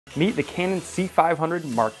Meet the Canon C500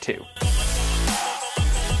 Mark II.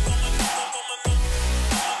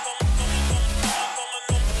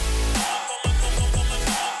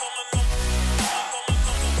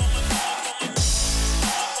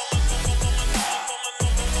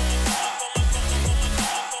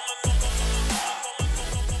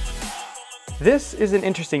 This is an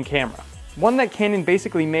interesting camera, one that Canon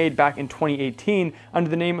basically made back in 2018 under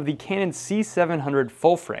the name of the Canon C500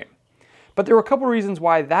 full frame. But there were a couple reasons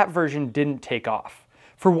why that version didn't take off.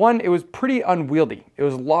 For one, it was pretty unwieldy, it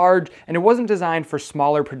was large, and it wasn't designed for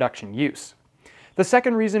smaller production use. The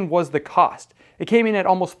second reason was the cost. It came in at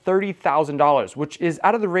almost $30,000, which is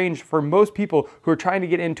out of the range for most people who are trying to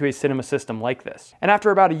get into a cinema system like this. And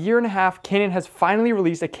after about a year and a half, Canon has finally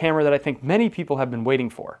released a camera that I think many people have been waiting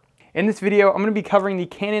for. In this video, I'm going to be covering the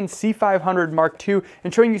Canon C500 Mark II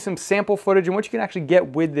and showing you some sample footage and what you can actually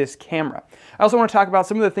get with this camera. I also want to talk about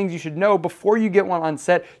some of the things you should know before you get one on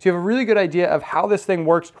set so you have a really good idea of how this thing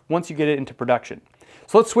works once you get it into production.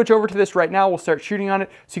 So let's switch over to this right now. We'll start shooting on it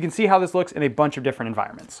so you can see how this looks in a bunch of different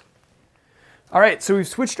environments. All right, so we've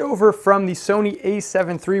switched over from the Sony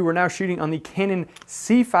a7 III. We're now shooting on the Canon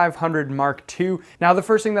C500 Mark II. Now, the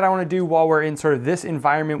first thing that I want to do while we're in sort of this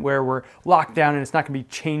environment where we're locked down and it's not going to be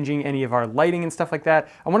changing any of our lighting and stuff like that,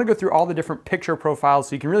 I want to go through all the different picture profiles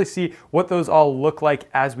so you can really see what those all look like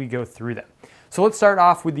as we go through them. So let's start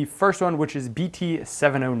off with the first one, which is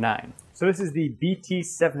BT709. So this is the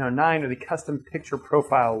BT709, or the Custom Picture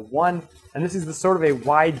Profile 1, and this is the sort of a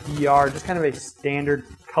wide DR, just kind of a standard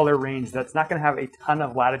color range that's not going to have a ton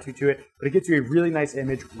of latitude to it, but it gets you a really nice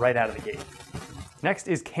image right out of the gate. Next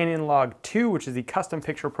is Canon Log 2, which is the Custom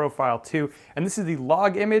Picture Profile 2, and this is the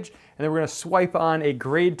log image, and then we're going to swipe on a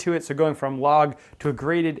grade to it, so going from log to a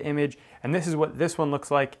graded image, and this is what this one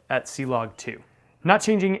looks like at C-Log 2. Not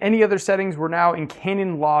changing any other settings, we're now in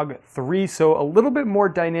Canon Log 3, so a little bit more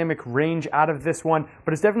dynamic range out of this one,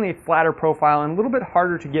 but it's definitely a flatter profile and a little bit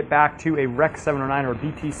harder to get back to a Rec 709 or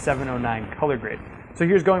BT709 color grade. So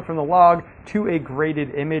here's going from the log to a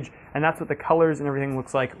graded image, and that's what the colors and everything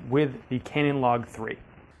looks like with the Canon Log 3.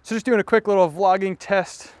 So just doing a quick little vlogging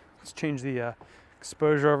test. Let's change the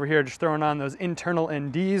exposure over here, just throwing on those internal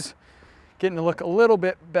NDs, getting to look a little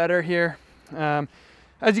bit better here.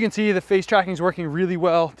 As you can see, the face tracking is working really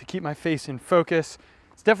well to keep my face in focus.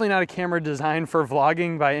 It's definitely not a camera designed for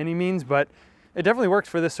vlogging by any means, but it definitely works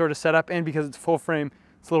for this sort of setup, and because it's full frame,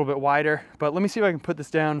 it's a little bit wider. But let me see if I can put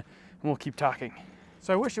this down and we'll keep talking.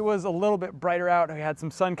 So I wish it was a little bit brighter out. I had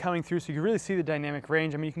some sun coming through so you can really see the dynamic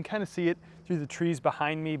range. I mean, you can kind of see it through the trees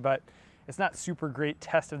behind me, but it's not super great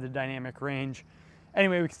test of the dynamic range.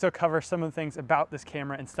 Anyway, we can still cover some of the things about this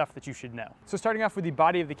camera and stuff that you should know. So starting off with the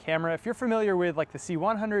body of the camera, if you're familiar with like the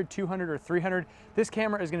C100, 200, or 300, this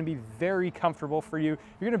camera is going to be very comfortable for you.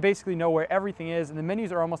 You're going to basically know where everything is, and the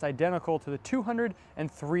menus are almost identical to the 200 and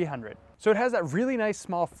 300. So it has that really nice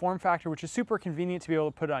small form factor, which is super convenient to be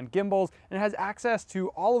able to put it on gimbals, and it has access to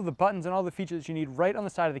all of the buttons and all the features that you need right on the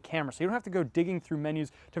side of the camera. So you don't have to go digging through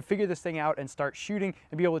menus to figure this thing out and start shooting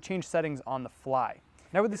and be able to change settings on the fly.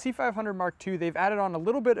 Now with the C500 Mark II, they've added on a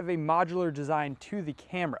little bit of a modular design to the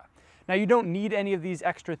camera. Now you don't need any of these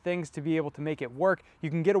extra things to be able to make it work. You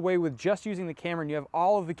can get away with just using the camera, and you have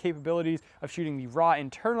all of the capabilities of shooting the RAW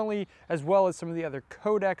internally, as well as some of the other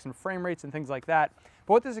codecs and frame rates and things like that.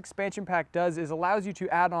 But what this expansion pack does is allows you to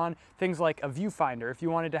add on things like a viewfinder if you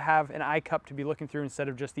wanted to have an eye cup to be looking through instead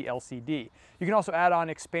of just the LCD. You can also add on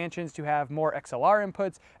expansions to have more XLR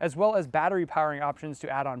inputs, as well as battery powering options to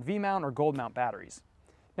add on V-mount or gold mount batteries.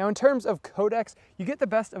 Now in terms of codecs, you get the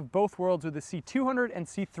best of both worlds with the C200 and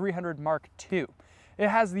C300 Mark II. It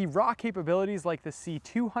has the RAW capabilities like the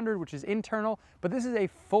C200, which is internal, but this is a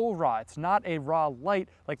full RAW. It's not a RAW light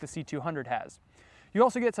like the C200 has. You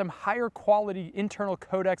also get some higher quality internal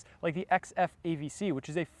codecs like the XF-AVC, which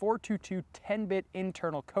is a 422 10-bit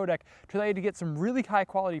internal codec to allow you to get some really high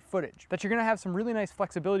quality footage that you're going to have some really nice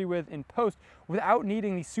flexibility with in post without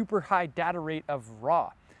needing the super high data rate of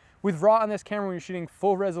RAW. With RAW on this camera, when you're shooting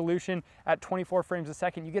full resolution at 24 frames a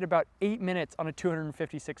second, you get about 8 minutes on a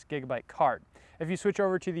 256 gigabyte card. If you switch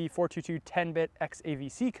over to the 422 10-bit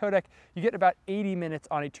XAVC codec, you get about 80 minutes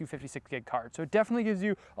on a 256 gig card. So it definitely gives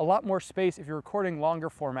you a lot more space if you're recording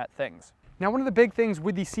longer format things. Now, one of the big things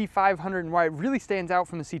with the C500 and why it really stands out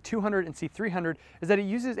from the C200 and C300 is that it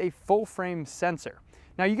uses a full frame sensor.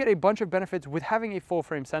 Now you get a bunch of benefits with having a full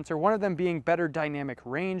frame sensor, one of them being better dynamic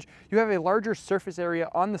range. You have a larger surface area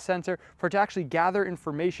on the sensor for it to actually gather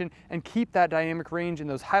information and keep that dynamic range in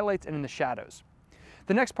those highlights and in the shadows.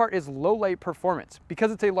 The next part is low light performance.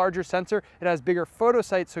 Because it's a larger sensor, it has bigger photo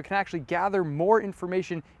sites, so it can actually gather more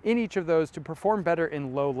information in each of those to perform better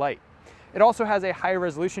in low light. It also has a higher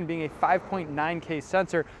resolution, being a 5.9K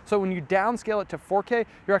sensor, so when you downscale it to 4K,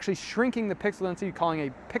 you're actually shrinking the pixel density, calling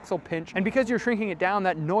a pixel pinch, and because you're shrinking it down,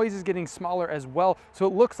 that noise is getting smaller as well, so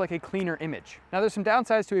it looks like a cleaner image. Now there's some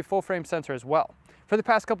downsides to a full frame sensor as well. For the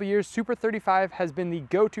past couple years, Super 35 has been the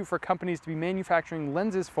go-to for companies to be manufacturing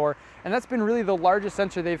lenses for, and that's been really the largest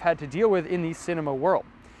sensor they've had to deal with in the cinema world.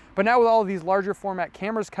 But now with all of these larger format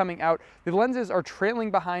cameras coming out, the lenses are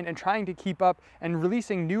trailing behind and trying to keep up and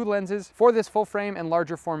releasing new lenses for this full frame and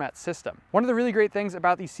larger format system. One of the really great things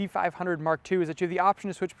about the C500 Mark II is that you have the option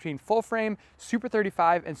to switch between full frame, Super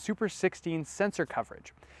 35, and Super 16 sensor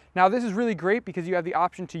coverage. Now this is really great because you have the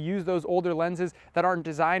option to use those older lenses that aren't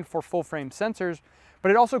designed for full frame sensors, but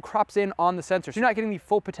it also crops in on the sensor, so you're not getting the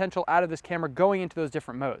full potential out of this camera going into those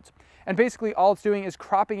different modes. And basically all it's doing is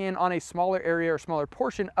cropping in on a smaller area or smaller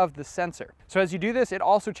portion of the sensor. So as you do this, it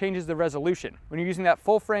also changes the resolution. When you're using that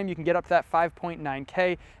full frame, you can get up to that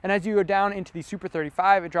 5.9K, and as you go down into the Super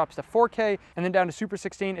 35, it drops to 4K, and then down to Super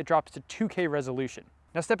 16, it drops to 2K resolution.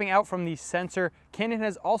 Now stepping out from the sensor, Canon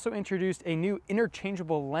has also introduced a new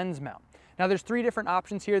interchangeable lens mount. Now there's three different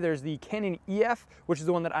options here. There's the Canon EF, which is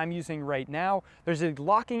the one that I'm using right now. There's a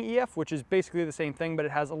locking EF, which is basically the same thing, but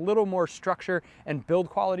it has a little more structure and build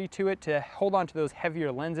quality to it to hold on to those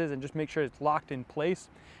heavier lenses and just make sure it's locked in place.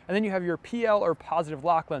 And then you have your PL or positive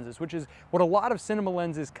lock lenses, which is what a lot of cinema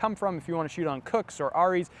lenses come from. If you want to shoot on Cooks or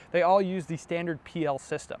Aris, they all use the standard PL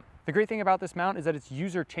system. The great thing about this mount is that it's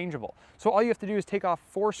user changeable. So all you have to do is take off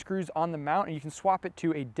 4 screws on the mount and you can swap it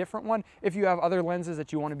to a different one if you have other lenses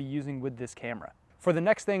that you want to be using with this camera. For the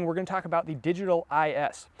next thing, we're going to talk about the digital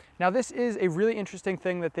IS. Now this is a really interesting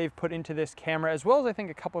thing that they've put into this camera, as well as I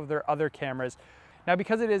think a couple of their other cameras. Now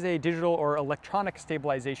because it is a digital or electronic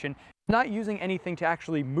stabilization, it's not using anything to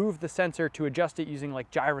actually move the sensor to adjust it using like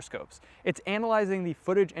gyroscopes. It's analyzing the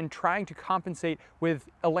footage and trying to compensate with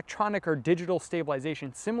electronic or digital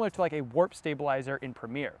stabilization, similar to like a warp stabilizer in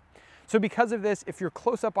Premiere. So because of this, if you're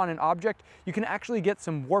close up on an object, you can actually get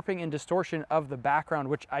some warping and distortion of the background,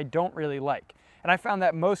 which I don't really like. And I found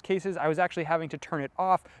that most cases I was actually having to turn it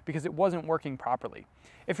off because it wasn't working properly.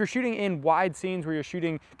 If you're shooting in wide scenes where you're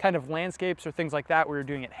shooting kind of landscapes or things like that, where you're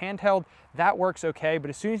doing it handheld, that works okay. But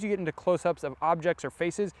as soon as you get into close-ups of objects or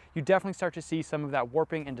faces, you definitely start to see some of that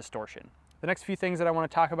warping and distortion. The next few things that I want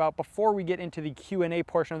to talk about before we get into the Q&A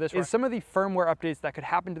portion of this is some of the firmware updates that could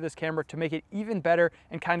happen to this camera to make it even better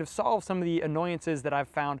and kind of solve some of the annoyances that I've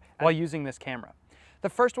found while using this camera. The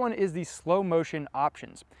first one is the slow motion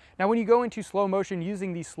options. Now when you go into slow motion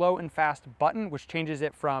using the slow and fast button, which changes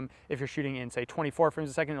it from, if you're shooting in say 24 frames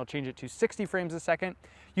a second, it'll change it to 60 frames a second,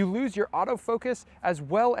 you lose your autofocus as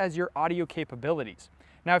well as your audio capabilities.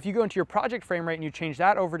 Now if you go into your project frame rate and you change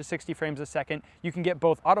that over to 60 frames a second, you can get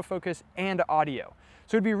both autofocus and audio.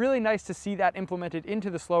 So it'd be really nice to see that implemented into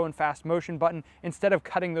the slow and fast motion button instead of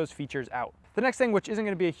cutting those features out. The next thing, which isn't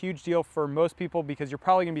going to be a huge deal for most people because you're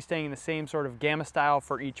probably going to be staying in the same sort of gamma style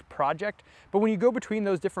for each project, but when you go between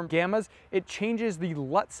those different gammas, it changes the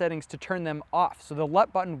LUT settings to turn them off. So the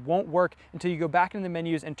LUT button won't work until you go back into the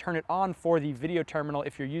menus and turn it on for the video terminal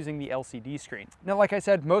if you're using the LCD screen. Now, like I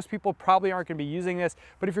said, most people probably aren't going to be using this,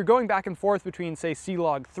 but if you're going back and forth between say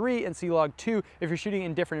C-Log 3 and C-Log 2, if you're shooting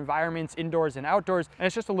in different environments, indoors and outdoors, and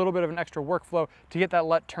it's just a little bit of an extra workflow to get that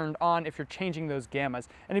LUT turned on if you're changing those gammas.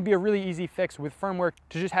 And it'd be a really easy fix with firmware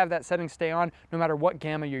to just have that setting stay on no matter what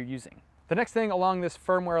gamma you're using. The next thing along this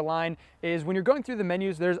firmware line is when you're going through the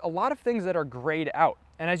menus, there's a lot of things that are grayed out.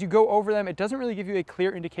 And as you go over them, it doesn't really give you a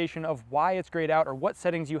clear indication of why it's grayed out or what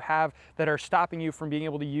settings you have that are stopping you from being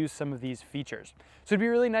able to use some of these features. So it'd be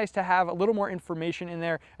really nice to have a little more information in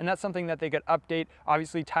there, and that's something that they could update,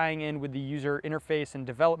 obviously tying in with the user interface and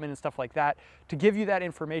development and stuff like that, to give you that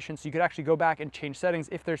information so you could actually go back and change settings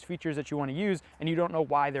if there's features that you want to use and you don't know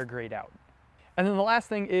why they're grayed out. And then the last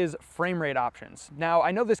thing is frame rate options. Now,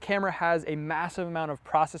 I know this camera has a massive amount of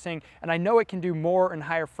processing, and I know it can do more and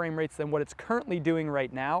higher frame rates than what it's currently doing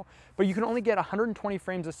right now, but you can only get 120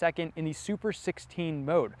 frames a second in the Super 16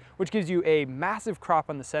 mode, which gives you a massive crop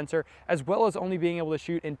on the sensor, as well as only being able to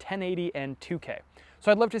shoot in 1080 and 2K. So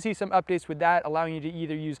I'd love to see some updates with that, allowing you to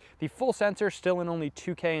either use the full sensor still in only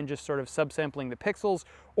 2K and just sort of subsampling the pixels,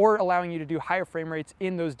 or allowing you to do higher frame rates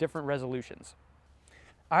in those different resolutions.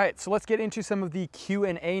 All right, so let's get into some of the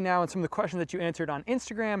Q&A now and some of the questions that you answered on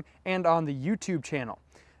Instagram and on the YouTube channel.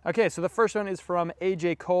 Okay, so the first one is from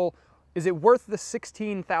AJ Cole. Is it worth the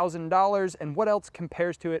 $16,000, and what else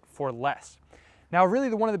compares to it for less? Now, really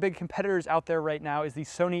one of the big competitors out there right now is the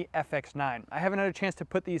Sony FX9. I haven't had a chance to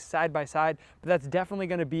put these side by side, but that's definitely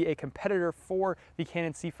going to be a competitor for the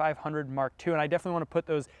Canon C500 Mark II, and I definitely want to put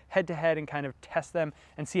those head to head and kind of test them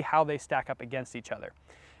and see how they stack up against each other.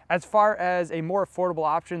 As far as a more affordable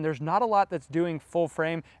option, there's not a lot that's doing full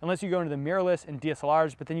frame unless you go into the mirrorless and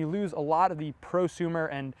DSLRs, but then you lose a lot of the prosumer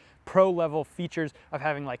and pro level features of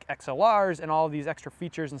having like XLRs and all of these extra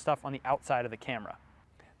features and stuff on the outside of the camera.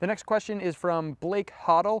 The next question is from Blake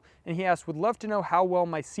Hoddle, and he asks, would love to know how well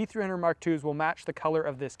my C500 Mark IIs will match the color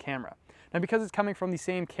of this camera. Now, because it's coming from the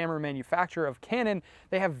same camera manufacturer of Canon,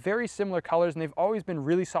 they have very similar colors and they've always been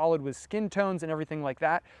really solid with skin tones and everything like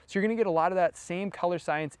that. So you're gonna get a lot of that same color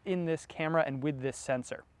science in this camera and with this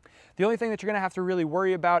sensor. The only thing that you're gonna have to really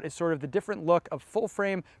worry about is sort of the different look of full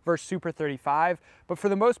frame versus Super 35, but for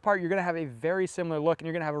the most part, you're gonna have a very similar look and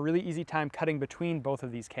you're gonna have a really easy time cutting between both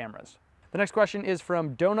of these cameras. The next question is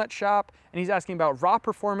from Donut Shop, and he's asking about raw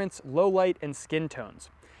performance, low light, and skin tones.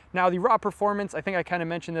 Now, the raw performance, I think I kind of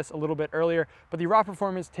mentioned this a little bit earlier, but the raw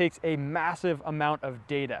performance takes a massive amount of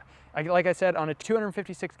data. Like I said, on a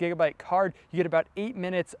 256 gigabyte card, you get about 8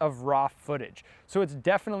 minutes of raw footage. So it's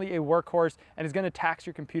definitely a workhorse and is going to tax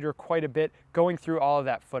your computer quite a bit going through all of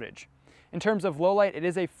that footage. In terms of low light, it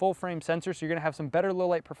is a full frame sensor, so you're gonna have some better low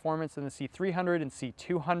light performance than the C300 and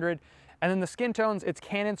C200. And then the skin tones, it's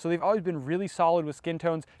Canon, so they've always been really solid with skin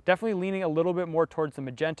tones, definitely leaning a little bit more towards the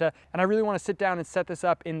magenta. And I really wanna sit down and set this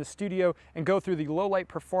up in the studio and go through the low light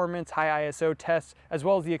performance, high ISO tests, as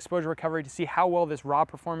well as the exposure recovery to see how well this raw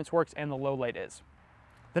performance works and the low light is.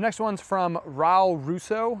 The next one's from Raul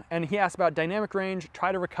Russo, and he asked about dynamic range,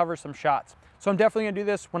 try to recover some shots. So I'm definitely gonna do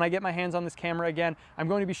this when I get my hands on this camera again. I'm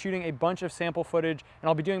going to be shooting a bunch of sample footage, and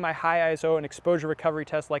I'll be doing my high ISO and exposure recovery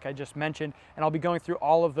tests like I just mentioned, and I'll be going through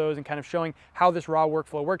all of those and kind of showing how this raw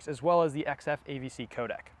workflow works, as well as the XF AVC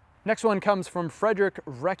codec. Next one comes from Frederick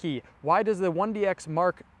Recke. Why does the 1DX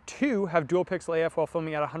Mark II have dual pixel AF while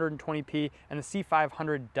filming at 120p and the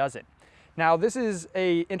C500 doesn't? Now, this is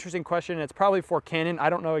an interesting question. It's probably for Canon. I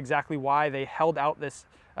don't know exactly why they held out this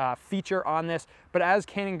feature on this, but as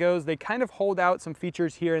Canon goes, they kind of hold out some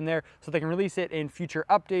features here and there so they can release it in future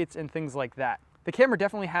updates and things like that. The camera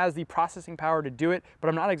definitely has the processing power to do it, but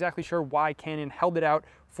I'm not exactly sure why Canon held it out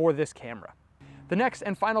for this camera. The next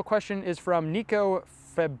and final question is from Nico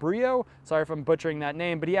Fabrio. Sorry if I'm butchering that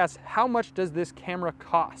name, but he asks, how much does this camera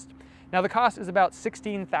cost? Now, the cost is about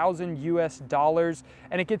 $16,000 US,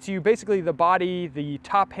 and it gets you basically the body, the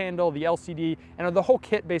top handle, the LCD, and the whole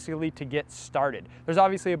kit basically to get started. There's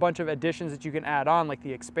obviously a bunch of additions that you can add on, like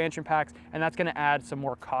the expansion packs, and that's gonna add some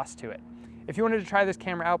more cost to it. If you wanted to try this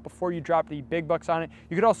camera out before you drop the big bucks on it,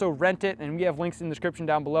 you could also rent it, and we have links in the description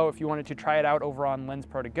down below if you wanted to try it out over on Lens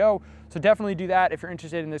Pro To Go. So definitely do that if you're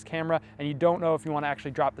interested in this camera and you don't know if you wanna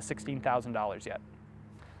actually drop the $16,000 yet.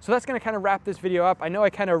 So that's gonna kind of wrap this video up. I know I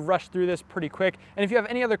kind of rushed through this pretty quick, and if you have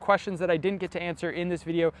any other questions that I didn't get to answer in this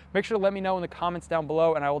video, make sure to let me know in the comments down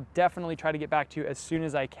below, and I will definitely try to get back to you as soon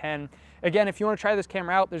as I can. Again, if you wanna try this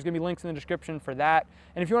camera out, there's gonna be links in the description for that.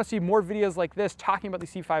 And if you wanna see more videos like this talking about the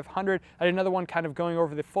C500, I did another one kind of going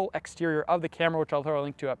over the full exterior of the camera, which I'll throw a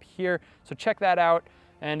link to up here. So check that out.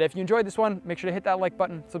 And if you enjoyed this one, make sure to hit that like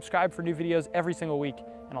button, subscribe for new videos every single week,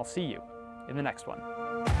 and I'll see you in the next one.